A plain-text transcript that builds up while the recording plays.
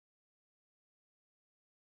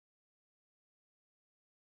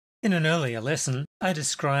In an earlier lesson, I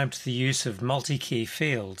described the use of multi-key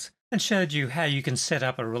fields and showed you how you can set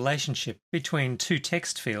up a relationship between two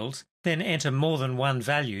text fields, then enter more than one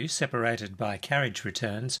value separated by carriage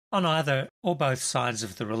returns on either or both sides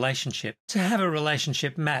of the relationship to have a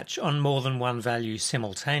relationship match on more than one value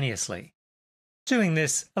simultaneously. Doing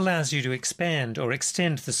this allows you to expand or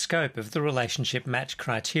extend the scope of the relationship match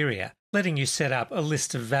criteria, letting you set up a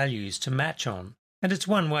list of values to match on. And it's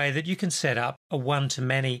one way that you can set up a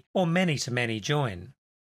one-to-many or many-to-many join.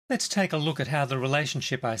 Let's take a look at how the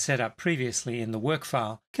relationship I set up previously in the work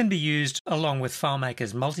file can be used along with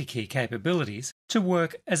FileMaker's multi-key capabilities to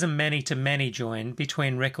work as a many-to-many join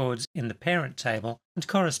between records in the parent table and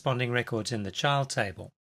corresponding records in the child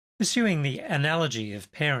table. Pursuing the analogy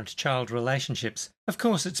of parent-child relationships, of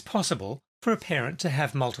course it's possible for a parent to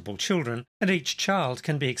have multiple children, and each child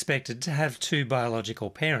can be expected to have two biological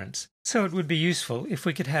parents, so it would be useful if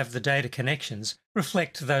we could have the data connections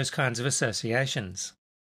reflect those kinds of associations.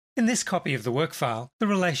 In this copy of the work file, the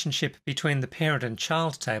relationship between the parent and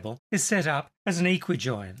child table is set up as an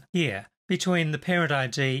equijoin here between the parent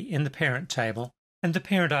ID in the parent table and the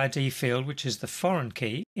parent ID field, which is the foreign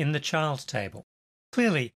key, in the child table.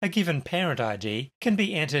 Clearly, a given parent ID can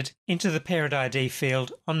be entered into the parent ID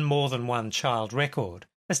field on more than one child record,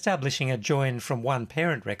 establishing a join from one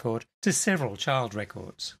parent record to several child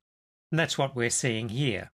records. And that's what we're seeing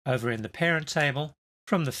here, over in the parent table,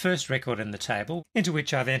 from the first record in the table, into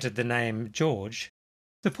which I've entered the name George.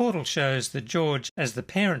 The portal shows that George, as the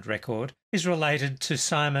parent record, is related to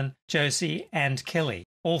Simon, Josie and Kelly,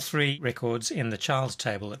 all three records in the child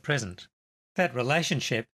table at present. That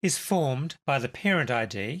relationship is formed by the parent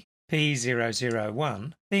ID,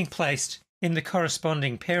 P001, being placed in the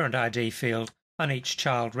corresponding parent ID field on each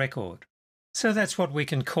child record. So that's what we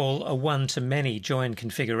can call a one-to-many join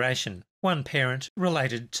configuration, one parent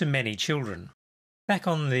related to many children. Back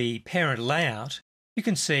on the parent layout, you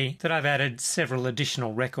can see that I've added several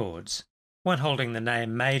additional records, one holding the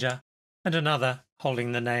name Maida and another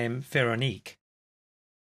holding the name Veronique.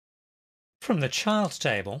 From the child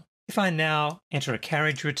table, if I now enter a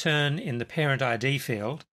carriage return in the parent ID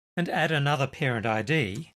field and add another parent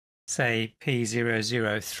ID, say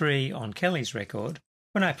P003 on Kelly's record,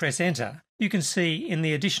 when I press enter, you can see in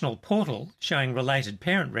the additional portal showing related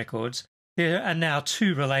parent records, there are now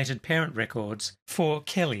two related parent records for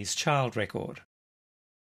Kelly's child record.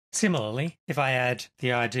 Similarly, if I add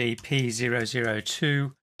the ID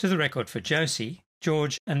P002 to the record for Josie,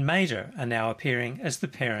 George and Maida are now appearing as the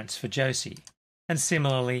parents for Josie, and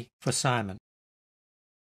similarly for Simon.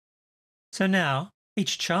 So now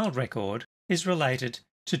each child record is related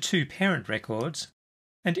to two parent records,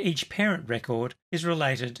 and each parent record is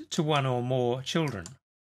related to one or more children.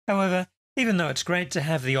 However, even though it's great to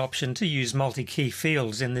have the option to use multi-key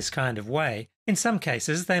fields in this kind of way, in some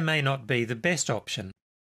cases they may not be the best option.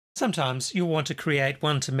 Sometimes you'll want to create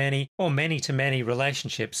one-to-many or many-to-many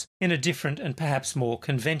relationships in a different and perhaps more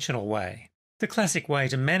conventional way. The classic way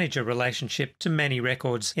to manage a relationship to many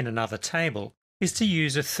records in another table is to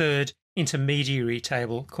use a third intermediary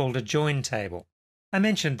table called a join table. I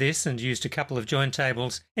mentioned this and used a couple of join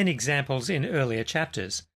tables in examples in earlier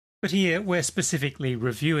chapters, but here we're specifically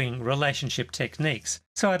reviewing relationship techniques,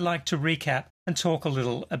 so I'd like to recap and talk a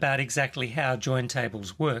little about exactly how join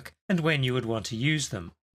tables work and when you would want to use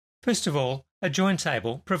them. First of all, a join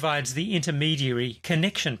table provides the intermediary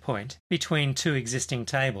connection point between two existing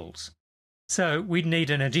tables. So we'd need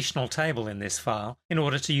an additional table in this file in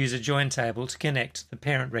order to use a join table to connect the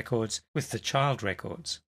parent records with the child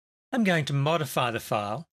records. I'm going to modify the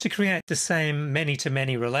file to create the same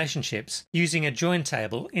many-to-many relationships using a join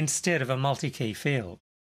table instead of a multi-key field.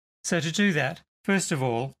 So to do that, first of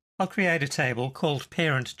all, I'll create a table called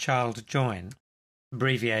parent-child join,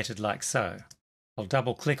 abbreviated like so. I'll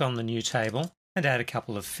double-click on the new table and add a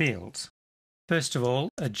couple of fields. First of all,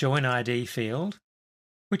 a join ID field,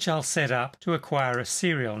 which I'll set up to acquire a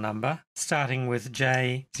serial number starting with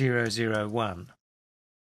J001.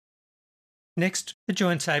 Next, the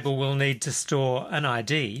join table will need to store an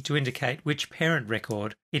ID to indicate which parent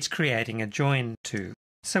record it's creating a join to,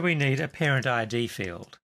 so we need a parent ID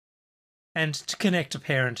field. And to connect a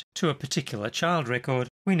parent to a particular child record,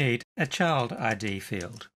 we need a child ID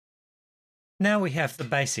field. Now we have the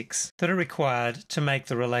basics that are required to make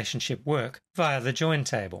the relationship work via the join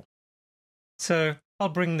table. So I'll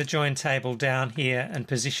bring the join table down here and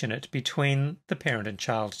position it between the parent and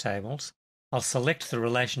child tables. I'll select the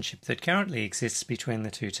relationship that currently exists between the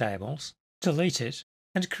two tables, delete it,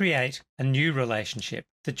 and create a new relationship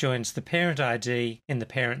that joins the parent ID in the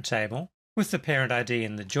parent table with the parent ID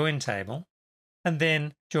in the join table, and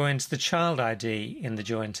then joins the child ID in the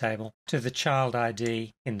join table to the child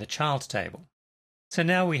ID in the child table. So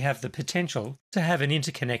now we have the potential to have an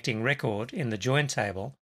interconnecting record in the join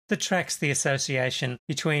table that tracks the association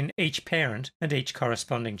between each parent and each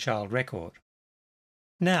corresponding child record.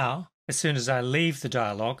 Now, as soon as I leave the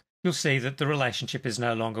dialog, you'll see that the relationship is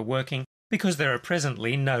no longer working because there are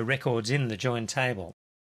presently no records in the join table.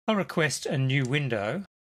 I'll request a new window,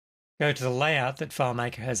 go to the layout that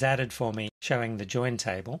FileMaker has added for me showing the join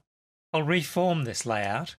table. I'll reform this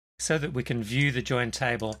layout so that we can view the join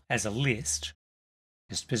table as a list,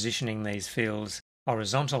 just positioning these fields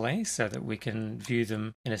horizontally so that we can view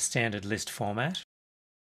them in a standard list format.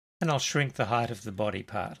 And I'll shrink the height of the body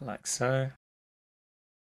part like so.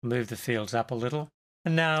 Move the fields up a little.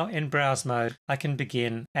 And now in browse mode, I can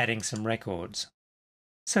begin adding some records.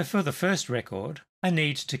 So for the first record, I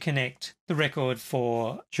need to connect the record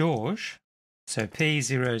for George, so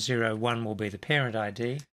P001 will be the parent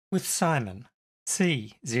ID, with Simon.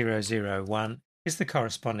 C001 is the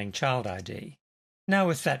corresponding child ID. Now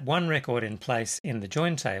with that one record in place in the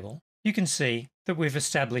join table, you can see that we've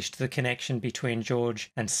established the connection between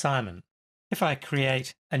George and Simon. If I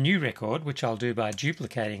create a new record, which I'll do by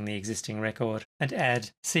duplicating the existing record, and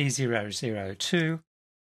add C002,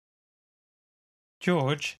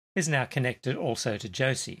 George is now connected also to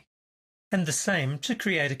Josie, and the same to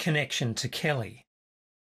create a connection to Kelly.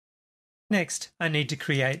 Next, I need to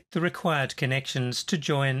create the required connections to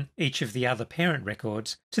join each of the other parent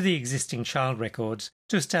records to the existing child records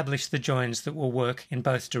to establish the joins that will work in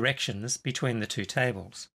both directions between the two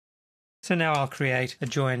tables. So now I'll create a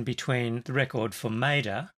join between the record for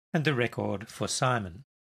Maida and the record for Simon,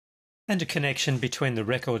 and a connection between the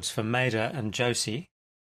records for Maida and Josie,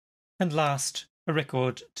 and last, a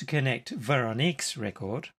record to connect Veronique's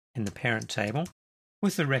record in the parent table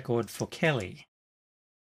with the record for Kelly.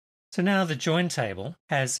 So now the join table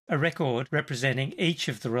has a record representing each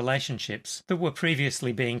of the relationships that were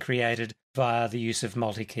previously being created via the use of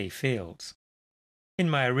multi-key fields. In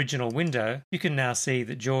my original window, you can now see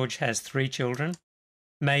that George has 3 children,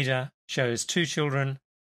 Maida shows 2 children,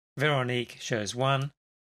 Veronique shows 1,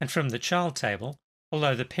 and from the child table,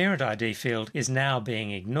 although the parent ID field is now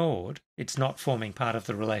being ignored, it's not forming part of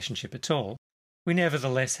the relationship at all, we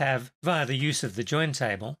nevertheless have, via the use of the join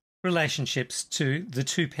table, relationships to the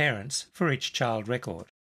 2 parents for each child record.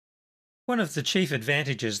 One of the chief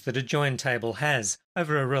advantages that a join table has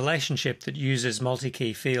over a relationship that uses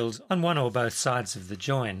multi-key fields on one or both sides of the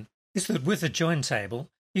join is that with a join table,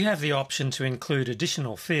 you have the option to include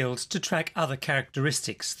additional fields to track other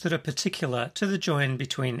characteristics that are particular to the join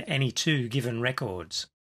between any 2 given records.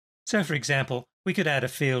 So for example, we could add a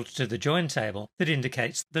field to the join table that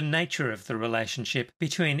indicates the nature of the relationship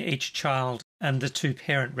between each child and the 2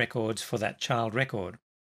 parent records for that child record.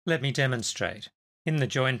 Let me demonstrate. In the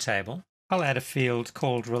join table, I'll add a field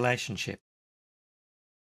called Relationship.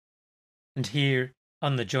 And here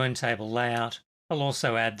on the join table layout, I'll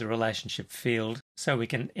also add the relationship field so we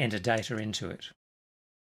can enter data into it.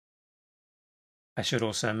 I should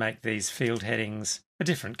also make these field headings a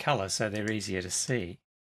different colour so they're easier to see.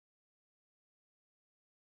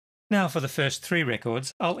 Now for the first 3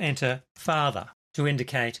 records, I'll enter Father to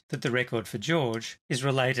indicate that the record for George is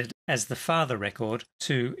related as the father record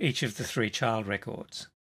to each of the 3 child records.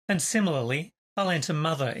 And similarly, I'll enter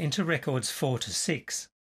Mother into records 4 to 6.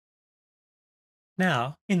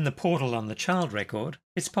 Now, in the portal on the child record,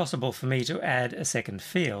 it's possible for me to add a second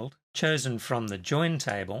field, chosen from the join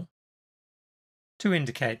table, to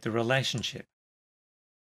indicate the relationship.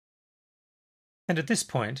 And at this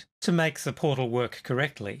point, to make the portal work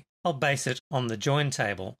correctly, I'll base it on the join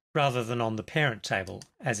table rather than on the parent table,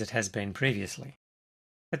 as it has been previously.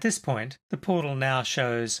 At this point, the portal now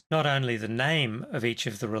shows not only the name of each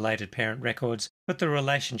of the related parent records, but the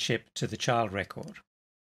relationship to the child record.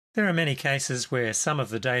 There are many cases where some of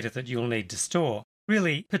the data that you'll need to store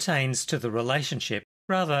really pertains to the relationship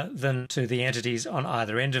rather than to the entities on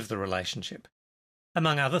either end of the relationship.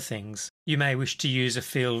 Among other things, you may wish to use a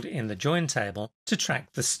field in the join table to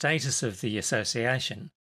track the status of the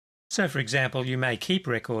association. So for example, you may keep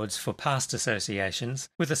records for past associations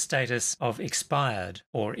with a status of expired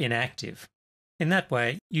or inactive. In that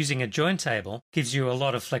way, using a join table gives you a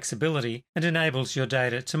lot of flexibility and enables your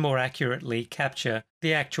data to more accurately capture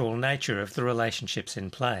the actual nature of the relationships in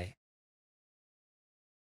play.